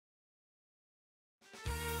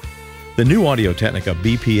The new Audio-Technica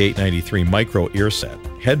BP893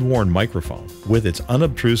 MicroEarset head-worn microphone with its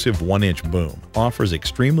unobtrusive 1-inch boom offers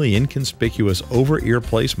extremely inconspicuous over-ear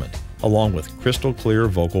placement along with crystal-clear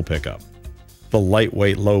vocal pickup. The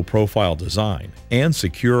lightweight, low-profile design and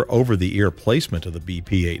secure over-the-ear placement of the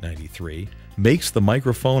BP893 makes the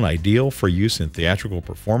microphone ideal for use in theatrical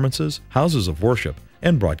performances, houses of worship,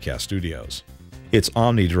 and broadcast studios. Its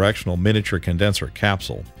omnidirectional miniature condenser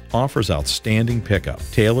capsule offers outstanding pickup,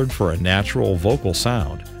 tailored for a natural vocal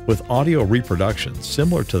sound with audio reproduction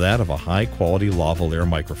similar to that of a high-quality lavalier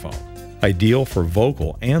microphone. Ideal for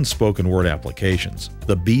vocal and spoken word applications,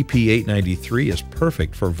 the BP893 is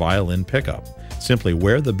perfect for violin pickup. Simply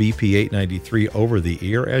wear the BP893 over the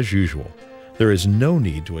ear as usual. There is no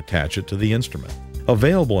need to attach it to the instrument.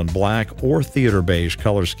 Available in black or theater beige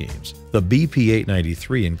color schemes, the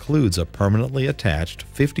BP893 includes a permanently attached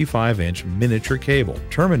 55-inch miniature cable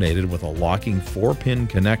terminated with a locking 4-pin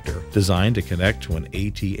connector designed to connect to an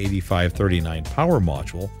AT8539 power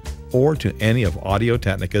module or to any of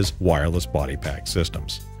Audio-Technica's wireless body pack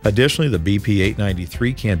systems. Additionally, the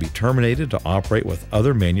BP893 can be terminated to operate with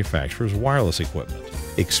other manufacturers' wireless equipment.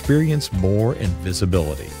 Experience more in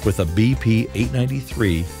visibility with a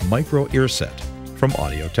BP893 MicroEarset from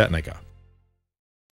Audio-Technica.